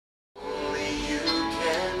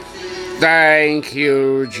Thank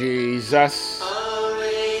you, Jesus.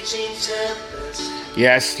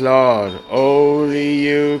 Yes, Lord, only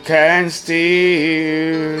you can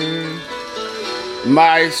still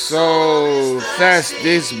my soul thirsts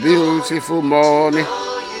this beautiful morning.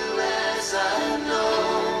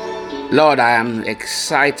 Lord, I am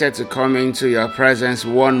excited to come into your presence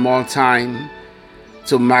one more time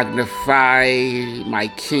to magnify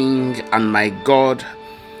my King and my God,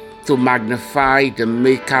 to magnify the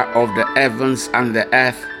maker of the heavens and the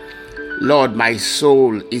earth. Lord, my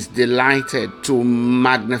soul is delighted to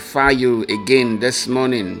magnify you again this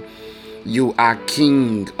morning. You are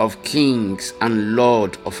King of kings and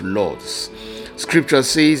Lord of lords. Scripture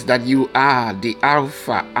says that you are the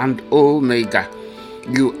Alpha and Omega.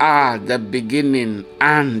 You are the beginning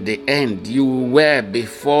and the end. You were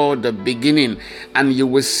before the beginning, and you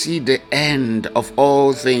will see the end of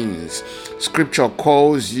all things. Scripture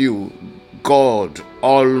calls you God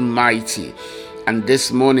Almighty. And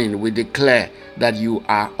this morning we declare that you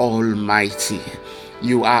are almighty.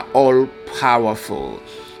 You are all powerful.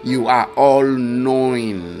 You are all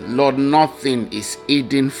knowing. Lord, nothing is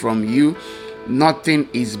hidden from you. Nothing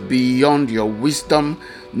is beyond your wisdom.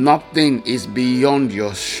 Nothing is beyond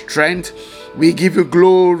your strength. We give you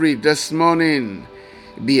glory this morning.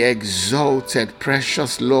 Be exalted,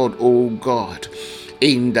 precious Lord, O God,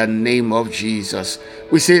 in the name of Jesus.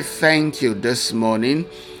 We say thank you this morning.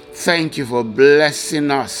 Thank you for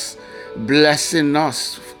blessing us.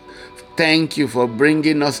 Thank you for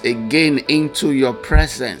bringing us again into your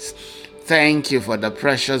presence. Thank you for the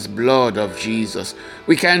precious blood of Jesus.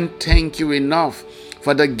 We can't thank you enough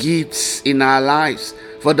for the gifts in our lives,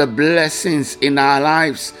 for the blessings in our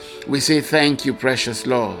lives. We say thank you, precious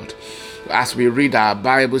Lord. As we read our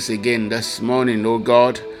Bibles again this morning, oh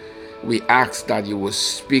God, we ask that you will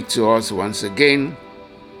speak to us once again.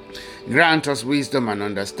 Grant us wisdom and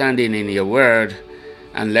understanding in your word,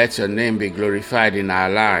 and let your name be glorified in our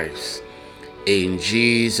lives. In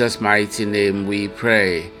Jesus' mighty name we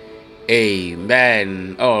pray.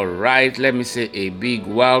 Amen. All right, let me say a big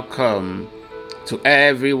welcome to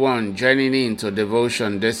everyone joining into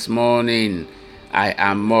devotion this morning. I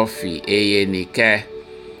am Murphy Eyenike.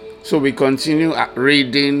 So we continue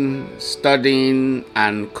reading, studying,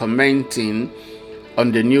 and commenting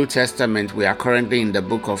on the New Testament. We are currently in the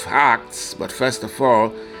book of Acts. But first of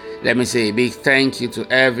all, let me say a big thank you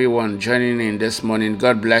to everyone joining in this morning.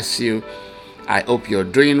 God bless you. I hope you're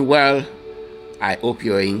doing well. I hope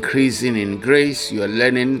you're increasing in grace. You're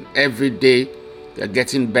learning every day. You're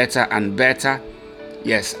getting better and better.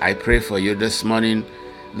 Yes, I pray for you this morning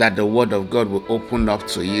that the word of God will open up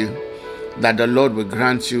to you, that the Lord will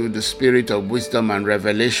grant you the spirit of wisdom and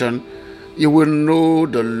revelation. You will know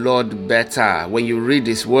the Lord better. When you read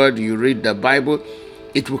His word, you read the Bible,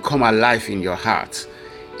 it will come alive in your heart.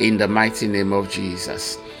 In the mighty name of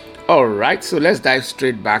Jesus. All right, so let's dive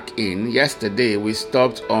straight back in. Yesterday, we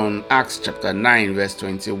stopped on Acts chapter 9, verse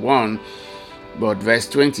 21. But verse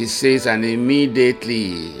 20 says, and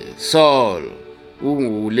immediately Saul,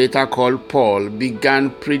 whom we later called Paul,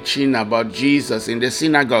 began preaching about Jesus in the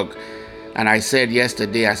synagogue. And I said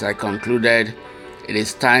yesterday, as I concluded, it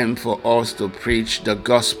is time for us to preach the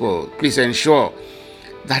gospel. Please ensure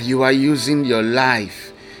that you are using your life.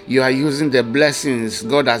 You are using the blessings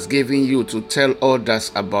God has given you to tell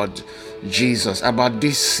others about Jesus, about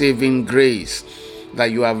this saving grace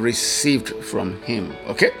that you have received from Him.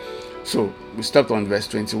 Okay? So we stopped on verse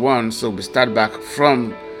 21. So we start back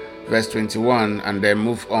from verse 21 and then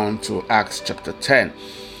move on to Acts chapter 10.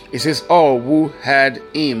 It says, all who heard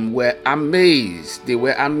him were amazed. They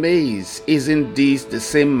were amazed. Isn't this the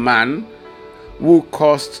same man who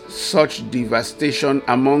caused such devastation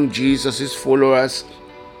among Jesus' followers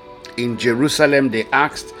in Jerusalem? They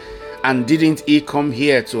asked, and didn't he come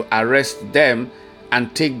here to arrest them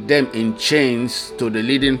and take them in chains to the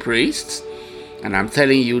leading priests? And I'm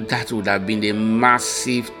telling you, that would have been a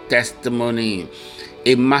massive testimony,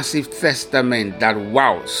 a massive testament that,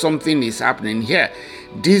 wow, something is happening here.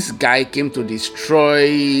 This guy came to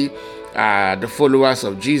destroy the followers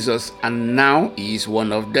of Jesus, and now he is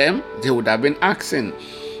one of them. They would have been asking.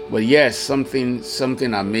 But yes,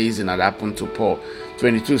 something amazing had happened to Paul.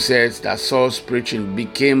 22 says that Saul's preaching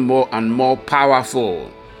became more and more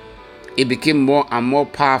powerful. It became more and more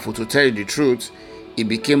powerful. To tell you the truth, it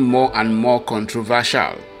became more and more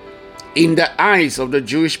controversial in the eyes of the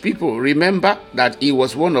Jewish people. Remember that he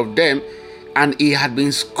was one of them, and he had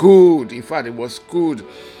been schooled. In fact, he was schooled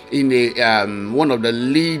in one of the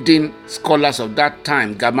leading scholars of that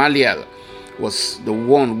time. Gamaliel was the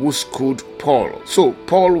one who schooled Paul. So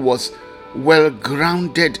Paul was well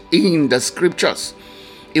grounded in the scriptures.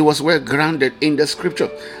 It was well grounded in the scripture,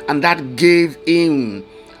 and that gave him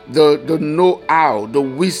the know-how, the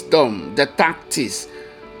wisdom, the tactics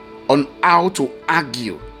on how to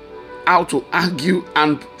argue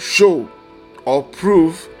and show or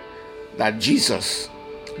prove that Jesus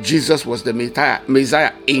was the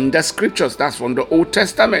Messiah in the scriptures. That's from the Old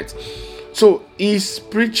Testament. So his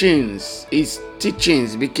preachings, his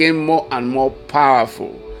teachings became more and more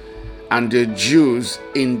powerful, and the Jews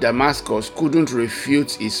in Damascus couldn't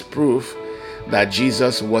refute his proof that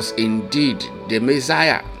Jesus was indeed the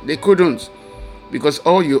Messiah. They couldn't, because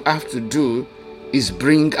all you have to do is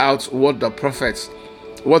bring out what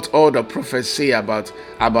all the prophets say about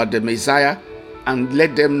the Messiah, and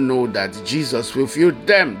let them know that Jesus fulfilled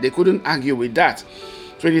them. They couldn't argue with that.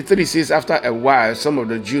 23 says, after a while, some of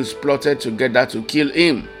the Jews plotted together to kill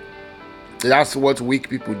him. That's what weak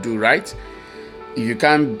people do, right?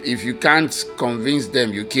 If you can't convince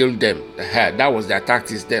them, you kill them. That was their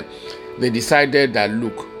tactics then. They decided that,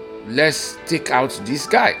 look, let's take out this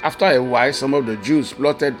guy. After a while, some of the Jews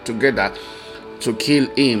plotted together to kill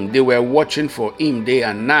him. They were watching for him day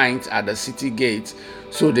and night at the city gates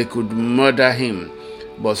so they could murder him.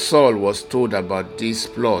 But Saul was told about these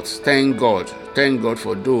plots. Thank God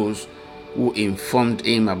for those who informed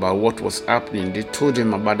him about what was happening. They told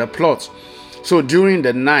him about the plot. So during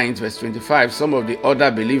the night, verse 25, some of the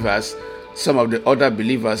other believers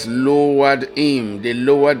lowered him. They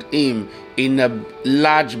lowered him in a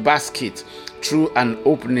large basket through an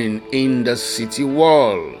opening in the city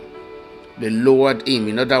wall. They lowered him.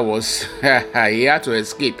 In other words, he had to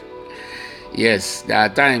escape. Yes, there are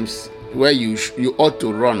times where you ought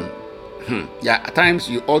to run. There are times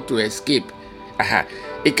you ought to escape.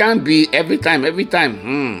 It can't be every time.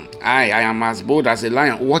 I am as bold as a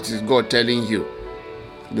lion. What is God telling you?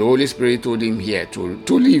 The Holy Spirit told him here to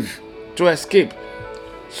leave, to escape.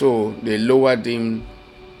 So they lowered him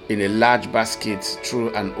in a large basket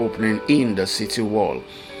through an opening in the city wall.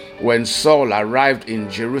 When Saul arrived in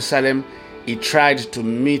Jerusalem, he tried to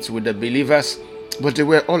meet with the believers, but they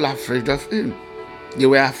were all afraid of him.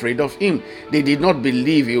 They did not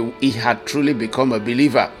believe he had truly become a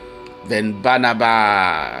believer. Then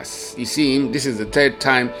Barnabas, you see him, this is the third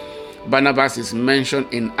time Barnabas is mentioned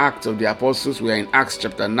in Acts of the Apostles. We are in Acts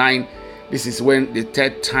chapter 9. This is when the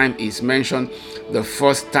third time is mentioned. The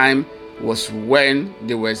first time was when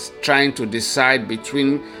they were trying to decide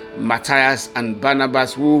between Matthias and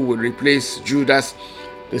Barnabas who would replace Judas.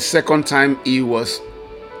 The second time he was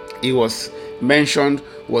mentioned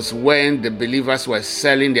was when the believers were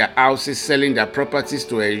selling their houses, selling their properties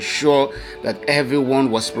to ensure that everyone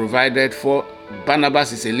was provided for.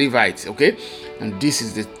 Barnabas is a Levite, okay? And this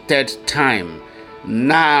is the third time.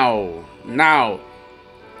 Now,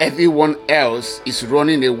 everyone else is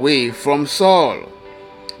running away from Saul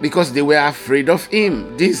because they were afraid of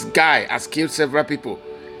him. This guy has killed several people.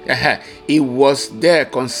 He was there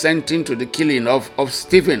consenting to the killing of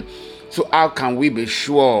Stephen. So how can we be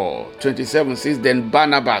sure? 27 says, then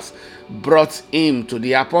Barnabas brought him to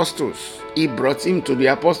the apostles. He brought him to the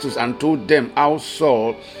apostles and told them how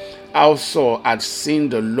Saul had seen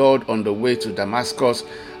the Lord on the way to Damascus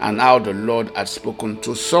and how the Lord had spoken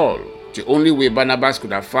to Saul. The only way Barnabas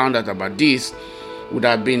could have found out about this would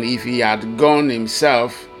have been if he had gone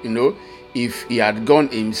himself, to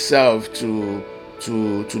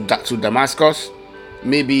Damascus,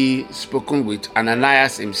 maybe spoken with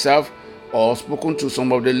Ananias himself, or spoken to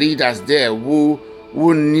some of the leaders there who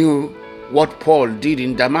knew what Paul did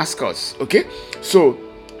in Damascus. Okay, so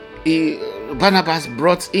Barnabas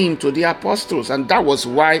brought him to the apostles, and that was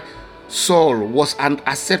why Saul was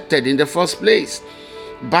accepted in the first place.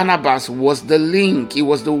 Barnabas was the link. He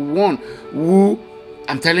was the one who,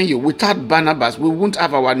 I'm telling you, without Barnabas, we wouldn't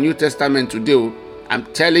have our New Testament today. I'm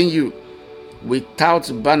telling you, without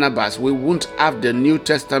Barnabas, we won't have the New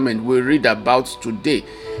Testament we read about today,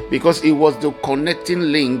 because it was the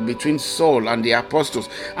connecting link between Saul and the apostles.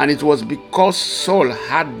 And it was because Saul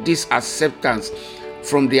had this acceptance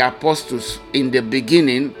from the apostles in the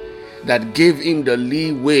beginning that gave him the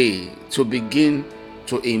leeway to begin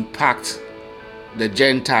to impact the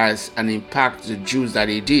Gentiles and impact the Jews that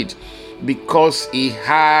he did, because he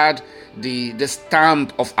had the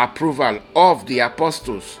stamp of approval of the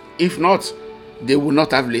apostles. If not, they would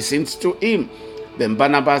not have listened to him. Then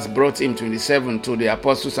Barnabas brought him, 27, to the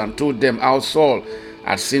apostles and told them how Saul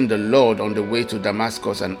had seen the Lord on the way to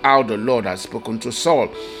Damascus and how the Lord had spoken to Saul.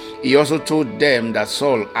 He also told them that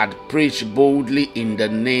Saul had preached boldly in the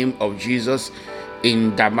name of Jesus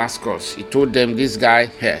in Damascus. He told them, this guy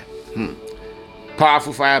here,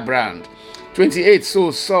 powerful firebrand. 28,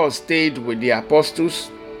 so Saul stayed with the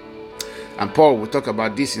apostles And Paul will talk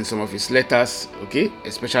about this in some of his letters, okay,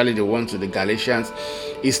 especially the one to the Galatians.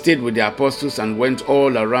 He stayed with the apostles and went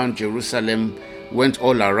all around Jerusalem with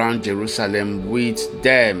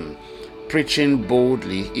them, preaching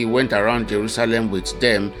boldly. He went around Jerusalem with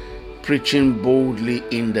them, preaching boldly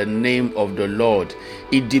in the name of the Lord.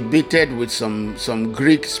 He debated with some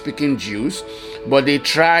Greek-speaking Jews, but they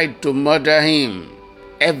tried to murder him.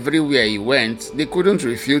 Everywhere he went, they couldn't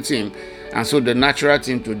refute him. And so the natural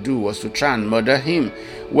thing to do was to try and murder him.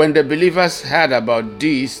 When the believers heard about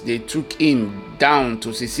this, they took him down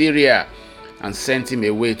to Caesarea and sent him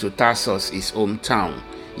away to Tarsus, his hometown.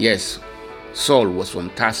 Yes, Saul was from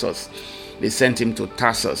Tarsus. They sent him to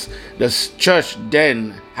Tarsus. The church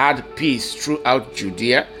then had peace throughout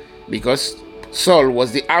Judea because Saul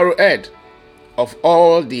was the arrowhead of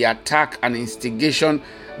all the attack and instigation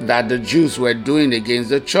that the Jews were doing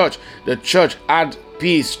against the church. The church had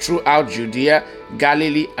peace throughout Judea,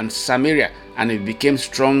 Galilee, and Samaria, and it became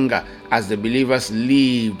stronger as the believers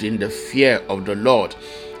lived in the fear of the Lord.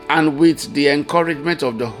 And with the encouragement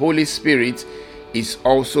of the Holy Spirit, it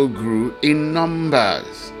also grew in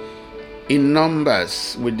numbers.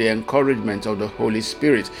 With the encouragement of the Holy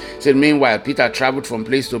Spirit. So meanwhile, Peter traveled from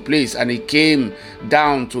place to place, and he came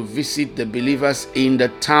down to visit the believers in the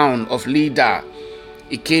town of Lydda.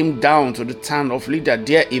 He came down to the town of Lydda.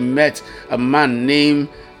 There he met a man named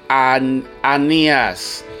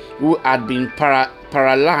Aeneas, who had been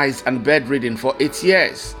paralyzed and bedridden for 8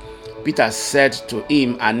 years. Peter said to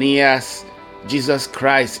him, "Aeneas, Jesus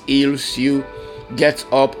Christ heals you. Get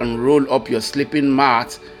up and roll up your sleeping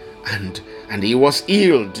mat." And he was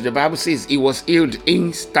healed. The Bible says he was healed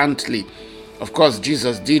instantly. Of course,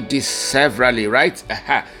 Jesus did this severally, right?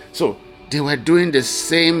 So they were doing the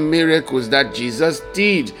same miracles that Jesus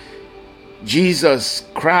did. Jesus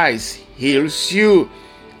Christ heals you.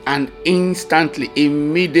 And instantly,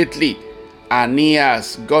 immediately,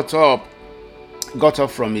 Aeneas got up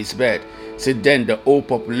from his bed. So then the whole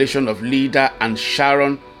population of Lydda and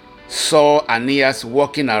Sharon saw Aeneas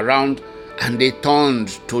walking around, and they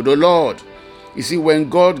turned to the Lord. You see, when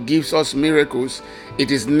God gives us miracles, it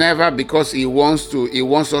is never because He wants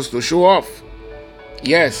us to show off.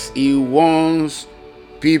 Yes, He wants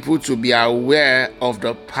people to be aware of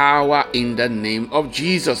the power in the name of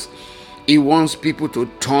Jesus. He wants people to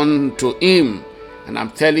turn to Him. And I'm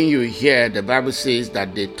telling you here, the Bible says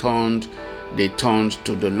that they turned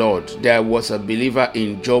to the Lord. There was a believer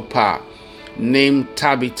in Joppa named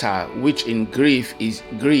Tabitha, which in Greek is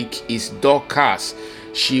Dorcas.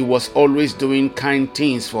 She was always doing kind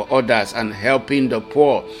things for others and helping the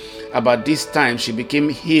poor. About this time, she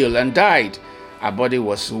became ill and died. Her body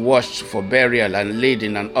was washed for burial and laid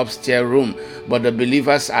in an upstairs room. But the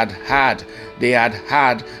believers had heard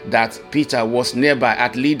that Peter was nearby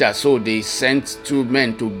at Lydda, so they sent 2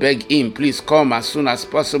 men to beg him, "Please come as soon as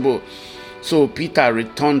possible." So Peter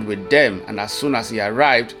returned with them, and as soon as he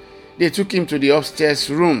arrived, they took him to the upstairs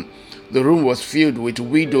room. The room was filled with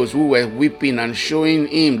widows who were weeping and showing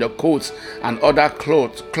him the coats and other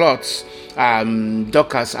clothes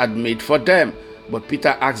Dorcas had made for them. But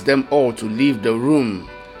Peter asked them all to leave the room.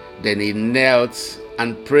 Then he knelt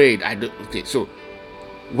and prayed. So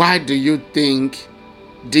why do you think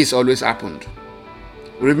this always happened?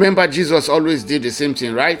 Remember, Jesus always did the same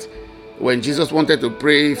thing, right? When Jesus wanted to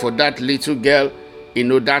pray for that little girl,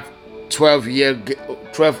 that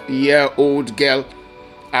 12-year-old girl,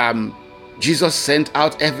 Jesus sent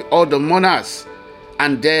out all the mourners,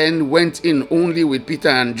 and then went in only with Peter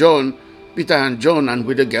and John, and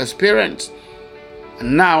with the girl's parents.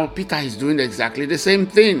 And now Peter is doing exactly the same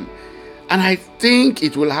thing. And I think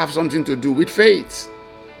it will have something to do with faith.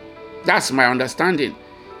 That's my understanding.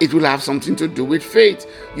 It will have something to do with faith.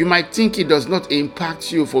 You might think it does not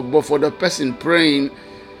impact you, but for the person praying,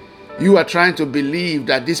 you are trying to believe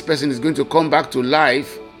that this person is going to come back to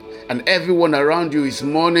life, and everyone around you is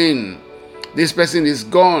mourning. This person is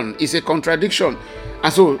gone. It's a contradiction.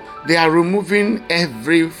 And so they are removing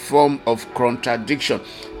every form of contradiction.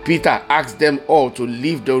 Peter asked them all to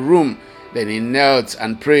leave the room. Then he knelt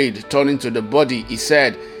and prayed. Turning to the body, he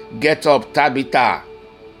said, "Get up, Tabitha."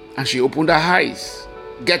 And she opened her eyes.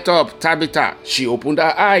 "Get up, Tabitha." She opened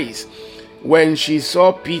her eyes. When she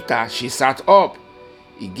saw Peter, she sat up.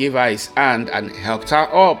 He gave her his hand and helped her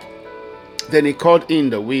up. Then he called in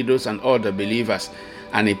the widows and all the believers,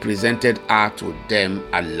 and he presented her to them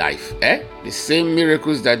alive. The same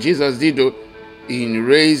miracles that Jesus did in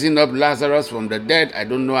raising up Lazarus from the dead. I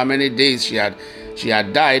don't know how many days she had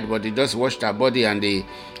died, but they just washed her body and they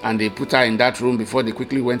put her in that room before they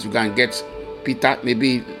quickly went to go and get Peter.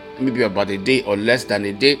 Maybe about a day or less than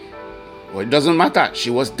a day. Well, it doesn't matter. She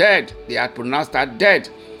was dead. They had pronounced her dead.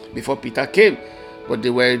 before Peter came. But they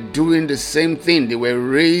were doing the same thing. They were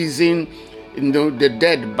raising the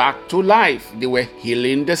dead back to life. They were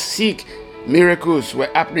healing the sick. Miracles were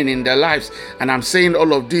happening in their lives. And I'm saying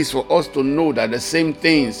all of this for us to know that the same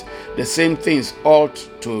things ought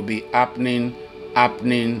to be happening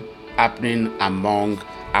among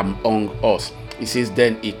us. It says,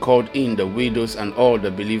 then he called in the widows and all the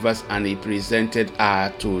believers, and he presented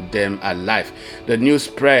her to them alive. The news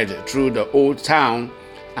spread through the whole town,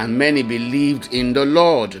 and many believed in the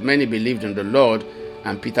Lord.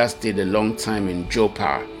 And Peter stayed a long time in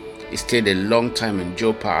Joppa.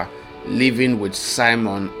 Living with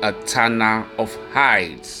Simon, a tanner of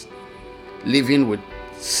hides.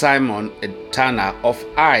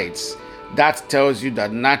 That tells you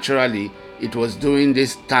that naturally it was during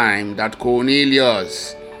this time that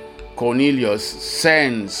Cornelius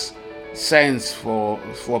sends for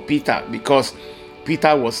Peter, because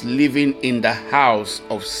Peter was living in the house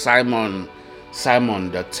of Simon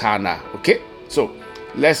the tanner. Okay, so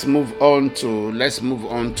let's move on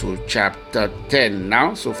to chapter 10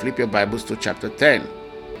 now. So flip your Bibles to chapter 10.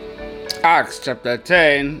 Acts chapter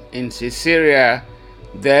 10. In Caesarea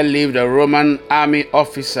there lived a Roman army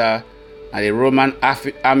officer, and a Roman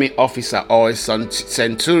army officer, or a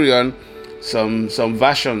centurion. Some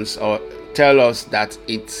versions tell us that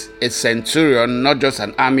it's a centurion, not just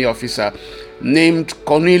an army officer, named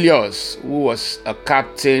Cornelius, who was a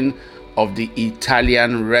captain of the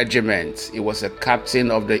Italian regiment. He was a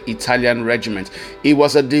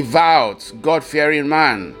devout, God-fearing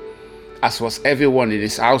man, as was everyone in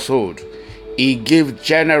his household. He gave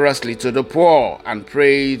generously to the poor and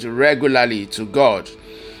prayed regularly to God.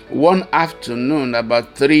 One afternoon,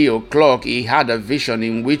 about 3 o'clock, he had a vision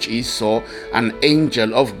in which he saw an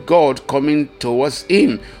angel of God coming towards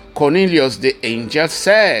him. Cornelius, the angel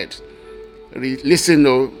said, listen,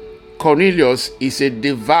 Cornelius is a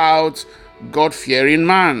devout, God-fearing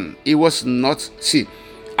man. He was not,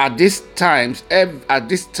 at this time,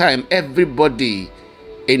 everybody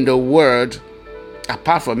in the world,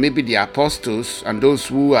 apart from maybe the apostles and those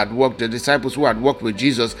who had walked, the disciples who had walked with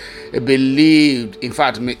Jesus, believed. In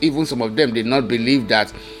fact, even some of them did not believe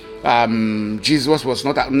that Jesus was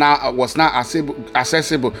now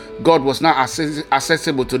accessible. God was now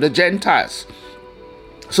accessible to the Gentiles.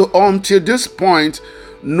 So until this point,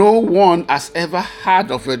 no one has ever heard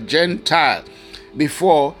of a Gentile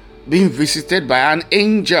before being visited by an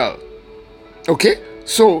angel. Okay,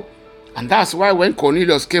 so, and that's why when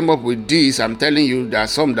Cornelius came up with this, I'm telling you, there are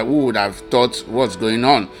some that who would have thought what's going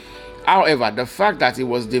on. However, the fact that he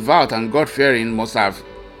was devout and God-fearing must have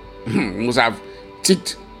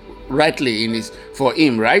ticked rightly for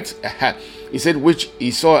him, right? He said, which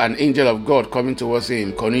he saw an angel of God coming towards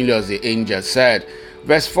him. Cornelius, the angel, said.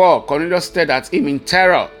 Verse 4, Cornelius stared at him in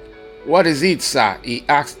terror. What is it, sir? He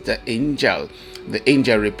asked the angel. The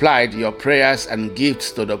angel replied, your prayers and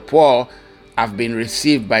gifts to the poor have been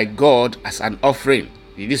received by God as an offering.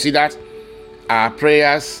 Did you see that? Our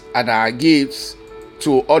prayers and our gifts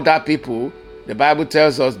to other people, the Bible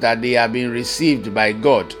tells us that they have been received by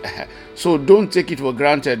God. So don't take it for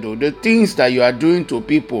granted, though. The things that you are doing to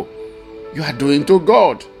people, you are doing to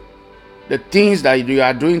God. The things that you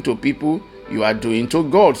are doing to people, you are doing to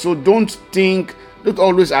God. So don't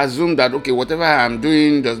always assume that, okay, whatever I'm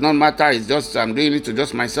doing does not matter. It's just I'm doing it to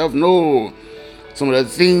just myself. No. Some of the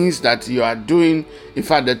things that you are doing, in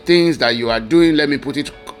fact, the things that you are doing, let me put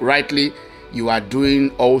it rightly, you are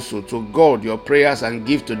doing also to God. Your prayers and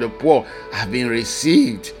gifts to the poor have been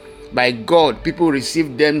received by God. People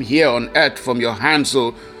received them here on earth from your hands,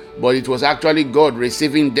 but it was actually God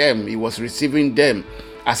receiving them. He was receiving them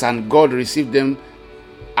God received them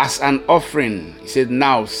as an offering. He said,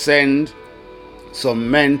 now send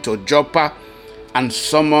some men to Joppa and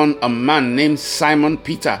summon a man named Simon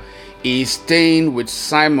Peter. He is staying with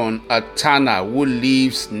Simon, a tanner who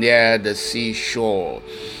lives near the seashore.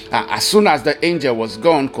 As soon as the angel was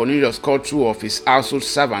gone, Cornelius called 2 of his household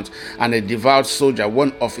servants and a devout soldier,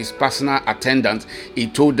 one of his personal attendants. He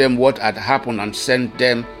told them what had happened and sent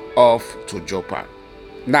them off to Joppa.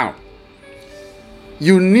 Now,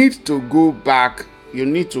 you need to go back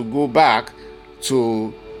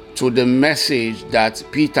to the message that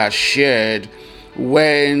Peter shared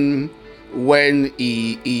when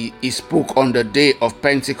he spoke on the day of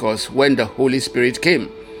Pentecost, when the Holy Spirit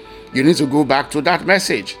came. You need to go back to that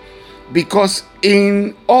message, because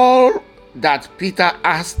in all that Peter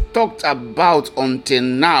has talked about until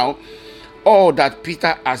now, all that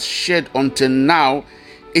Peter has shared until now,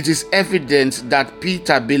 it is evident that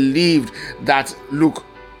Peter believed that, look,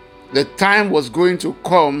 the time was going to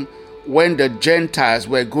come when the Gentiles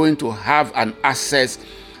were going to have an access,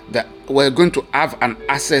 were going to have an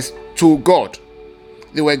access to God.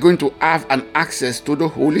 They were going to have an access to the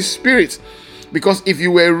Holy Spirit. Because if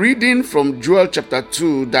you were reading from Joel chapter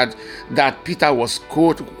 2 that Peter was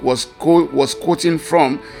quoting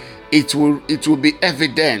from, it will be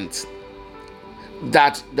evident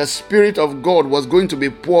that the Spirit of God was going to be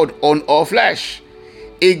poured on all flesh,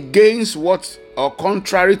 against what, or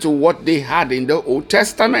contrary to what they had in the Old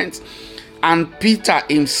Testament. And Peter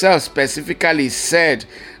himself specifically said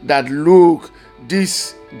that, look,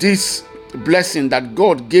 this blessing that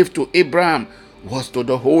God gave to Abraham was to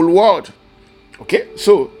the whole world. Okay,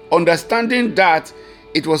 so understanding that,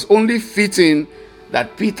 it was only fitting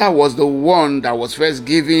that Peter was the one that was first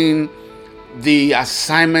given the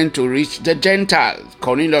assignment to reach the Gentiles.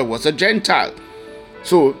 Cornelius was a Gentile.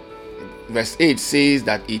 So verse 8 says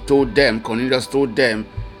that Cornelius told them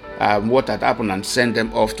what had happened and sent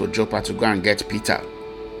them off to Joppa to go and get Peter.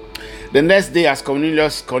 The next day, as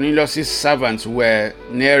Cornelius' servants were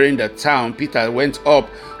nearing the town, Peter went up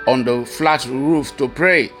on the flat roof to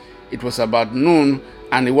pray. It was about noon,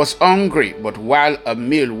 and he was hungry, but while a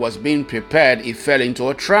meal was being prepared, he fell into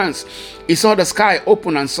a trance. He saw the sky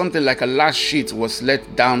open, and something like a large sheet was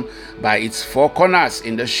let down by its four corners.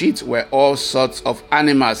 In the sheet were all sorts of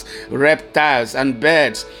animals, reptiles, and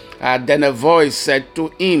birds. Then a voice said to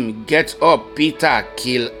him, "Get up, Peter,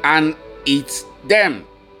 kill and eat them."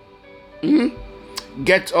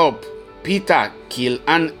 Get up, Peter, kill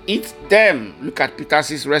and eat them. Look at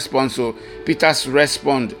Peter's response. So Peter's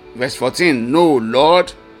response, verse 14, "No,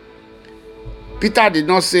 Lord." Peter did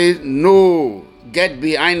not say, "No, get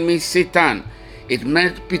behind me, Satan." It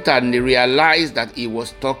meant Peter realized that he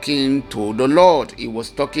was talking to the Lord. He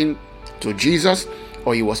was talking to Jesus,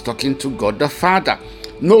 or he was talking to God the Father.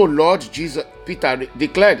 "No, Lord," Peter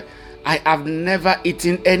declared, "I have never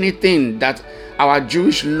eaten anything that our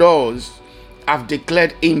Jewish laws have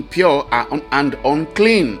declared impure and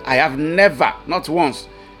unclean. I have never, not once,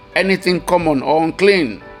 anything common or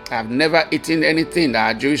unclean. I have never eaten anything that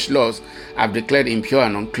our Jewish laws have declared impure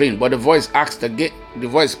and unclean." But the voice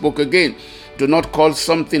spoke again, "Do not call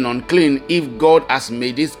something unclean if God has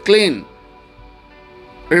made it clean."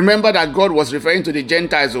 Remember that God was referring to the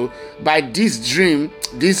Gentiles. So by this dream,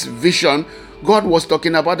 this vision, God was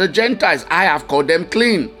talking about the Gentiles. "I have called them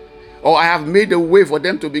clean, or I have made a way for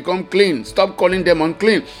them to become clean. Stop calling them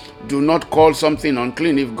unclean. Do not call something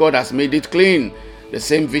unclean if God has made it clean." The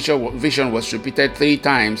same vision was repeated 3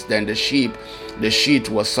 times. Then the sheet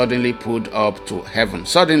was suddenly pulled up to heaven.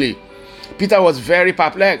 Suddenly, Peter was very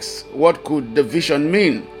perplexed. What could the vision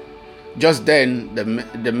mean? Just then,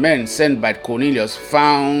 the men sent by Cornelius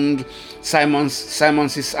found Simon's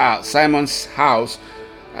house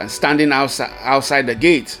standing outside the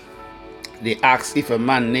gate. They asked if a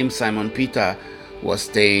man named Simon Peter was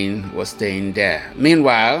staying there.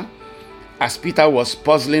 Meanwhile, as Peter was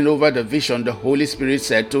puzzling over the vision, the Holy Spirit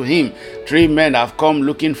said to him, "3 men have come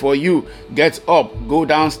looking for you. Get up, go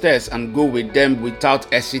downstairs, and go with them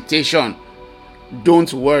without hesitation.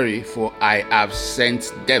 Don't worry, for I have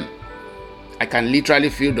sent them." I can literally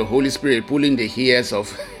feel the Holy Spirit pulling the hairs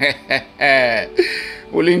of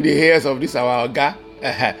this our Oga.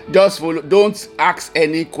 Just follow. Don't ask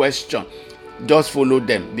any question. Just follow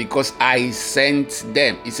them, because I sent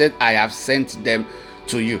them. He said, "I have sent them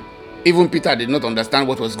to you." Even Peter did not understand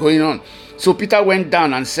what was going on. So Peter went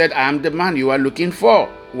down and said, "I am the man you are looking for.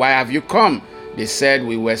 Why have you come?" They said,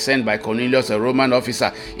 "We were sent by Cornelius, a Roman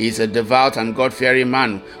officer. He is a devout and God-fearing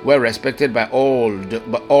man, well respected by all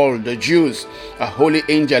the Jews. A holy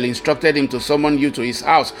angel instructed him to summon you to his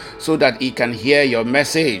house so that he can hear your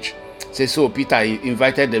message." So Peter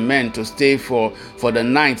invited the men to stay for the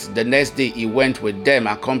night. The next day he went with them,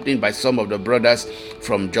 accompanied by some of the brothers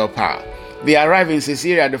from Joppa. They arrived in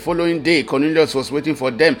Caesarea the following day. Cornelius was waiting for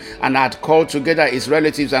them and had called together his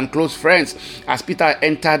relatives and close friends. As Peter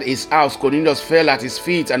entered his house, Cornelius fell at his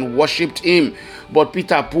feet and worshipped him. But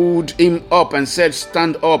Peter pulled him up and said,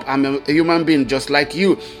 "Stand up, I'm a human being just like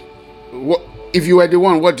you." If you were the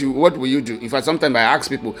one, what will you do? In fact, sometimes I ask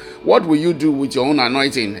people, what will you do with your own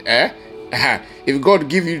anointing? If God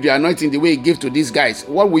give you the anointing the way he gave to these guys,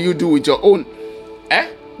 what will you do with your own?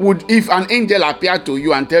 If an angel appear to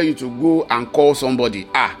you and tell you to go and call somebody,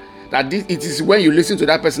 it is when you listen to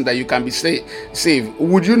that person that you can be saved.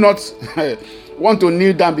 Would you not want to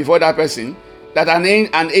kneel down before that person? That an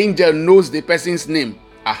angel knows the person's name.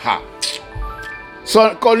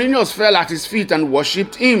 So Cornelius fell at his feet and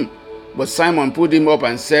worshipped him. But Simon pulled him up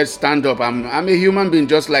and said, "Stand up, I'm a human being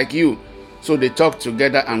just like you." So they talked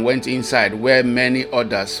together and went inside, where many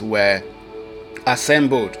others were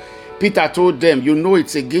assembled. Peter told them, "You know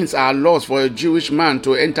it's against our laws for a Jewish man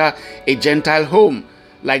to enter a Gentile home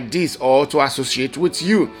like this or to associate with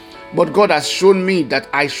you. But God has shown me that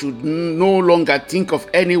I should no longer think of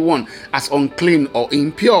anyone as unclean or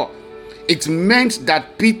impure. It meant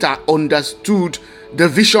that Peter understood the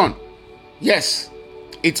vision. Yes,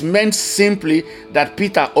 it meant simply that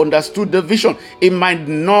Peter understood the vision. He might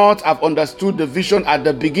not have understood the vision at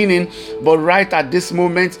the beginning, but right at this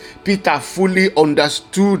moment, Peter fully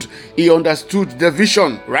understood. He understood the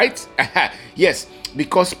vision, right? Yes,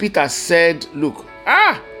 because Peter said, look,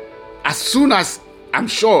 as soon as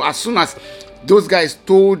those guys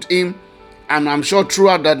told him, and I'm sure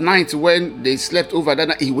throughout that night when they slept over that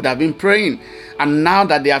night, he would have been praying. And now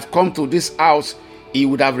that they have come to this house, he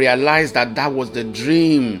would have realized that that was the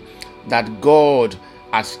dream that God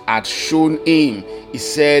had shown him. He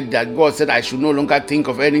said that God said, I should no longer think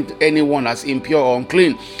of anyone as impure or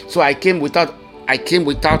unclean. So I came without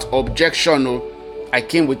objection. I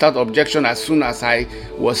came without objection as soon as I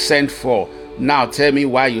was sent for. Now tell me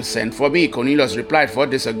why you sent for me. Cornelius replied, 4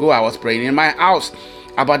 days ago I was praying in my house.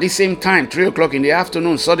 About the same time, 3 o'clock in the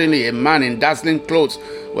afternoon, suddenly a man in dazzling clothes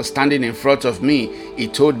was standing in front of me. He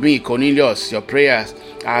told me, Cornelius, your prayers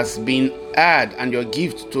has been heard and your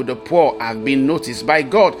gift to the poor have been noticed by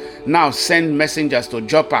God. Now send messengers to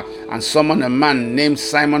Joppa and summon a man named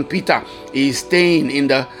Simon Peter. He is staying in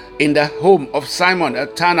the home of Simon, a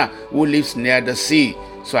tanner who lives near the sea.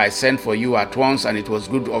 So I sent for you at once, and it was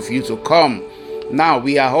good of you to come. Now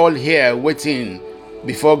we are all here waiting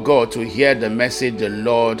before God to hear the message the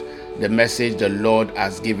Lord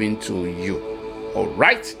has given to you. All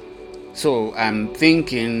right. So I'm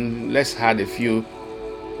thinking let's add a few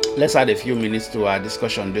minutes to our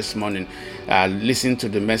discussion this morning. Listen to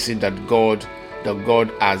the message that God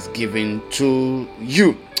has given to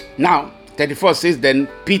you. Now 34 says, then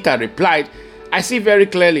Peter replied, I see very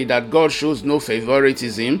clearly that God shows no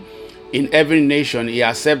favoritism. In every nation, he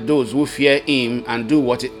accepts those who fear him and do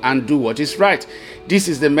what is right. This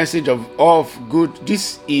is the message of good.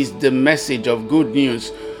 This is the message of good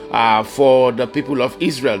news for the people of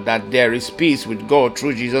Israel, that there is peace with God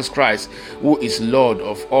through Jesus Christ, who is Lord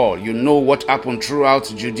of all. You know what happened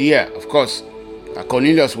throughout Judea, of course.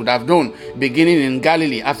 Cornelius would have known, beginning in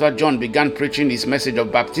Galilee after John began preaching his message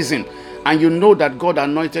of baptism. And you know that God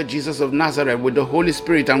anointed Jesus of Nazareth with the Holy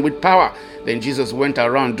Spirit and with power. Then Jesus went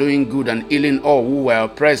around doing good and healing all who were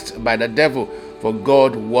oppressed by the devil, for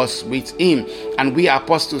God was with him. And we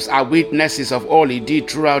apostles are witnesses of all he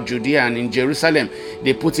did throughout Judea and in Jerusalem.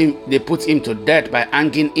 They put him to death by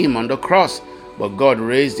hanging him on the cross, but God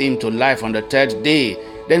raised him to life on the 3rd day.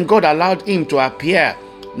 Then God allowed him to appear,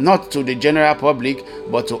 not to the general public,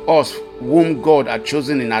 but to us whom God had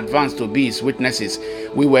chosen in advance to be his witnesses.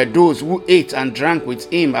 We were those who ate and drank with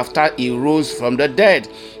him after he rose from the dead,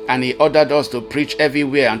 and he ordered us to preach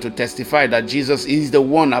everywhere and to testify that Jesus is the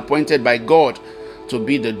one appointed by God to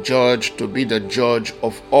be the judge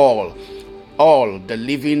of all the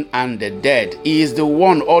living and the dead. He is the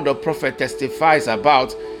one all the prophet testifies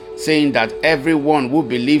about, saying that everyone who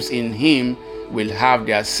believes in him will have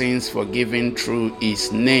their sins forgiven through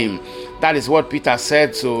his name. That is what Peter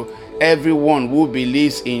said. So everyone who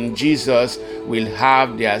believes in Jesus will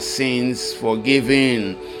have their sins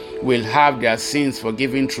forgiven. Will have their sins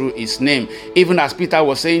forgiven through his name. Even as Peter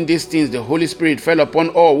was saying these things, the Holy Spirit fell upon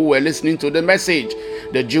all who were listening to the message.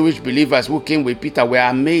 The Jewish believers who came with Peter were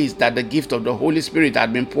amazed that the gift of the Holy Spirit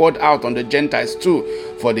had been poured out on the Gentiles too,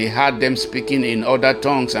 for they heard them speaking in other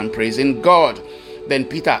tongues and praising God. Then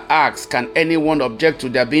Peter asked, can anyone object to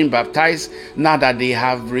their being baptized now that they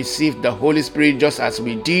have received the Holy Spirit just as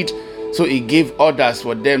we did? So he gave orders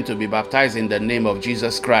for them to be baptized in the name of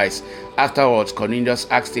Jesus Christ. Afterwards, Cornelius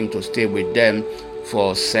asked him to stay with them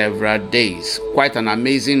for several days. Quite an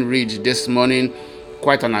amazing read this morning.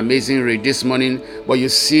 But you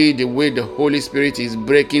see the way the Holy Spirit is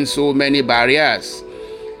breaking so many barriers.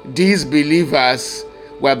 These believers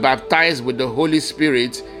were baptized with the Holy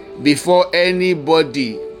Spirit before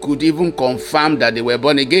anybody could even confirm that they were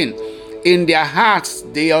born again. In their hearts,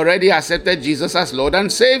 they already accepted Jesus as Lord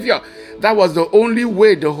and Savior. That was the only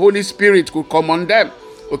way the Holy Spirit could come on them.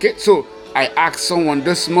 Okay, so I asked someone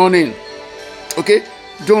this morning, okay,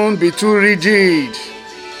 don't be too rigid.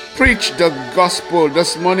 Preach the gospel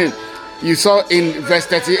this morning. You saw in verse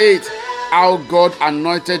 38 how God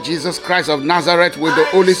anointed Jesus Christ of Nazareth with the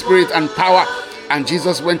Holy Spirit and power. And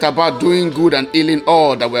Jesus went about doing good and healing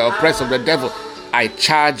all that were oppressed of the devil. I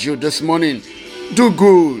charge you this morning, do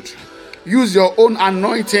good. Use your own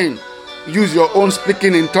anointing. Use your own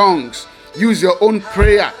speaking in tongues. Use your own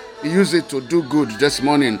prayer. Use it to do good this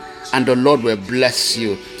morning. And the Lord will bless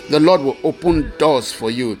you. The Lord will open doors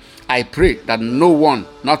for you. I pray that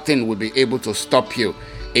nothing will be able to stop you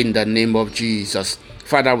in the name of Jesus.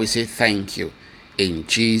 Father, we say thank you. In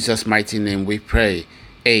Jesus' mighty name we pray.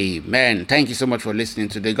 Amen. Thank you so much for listening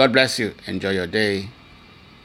today. God bless you. Enjoy your day.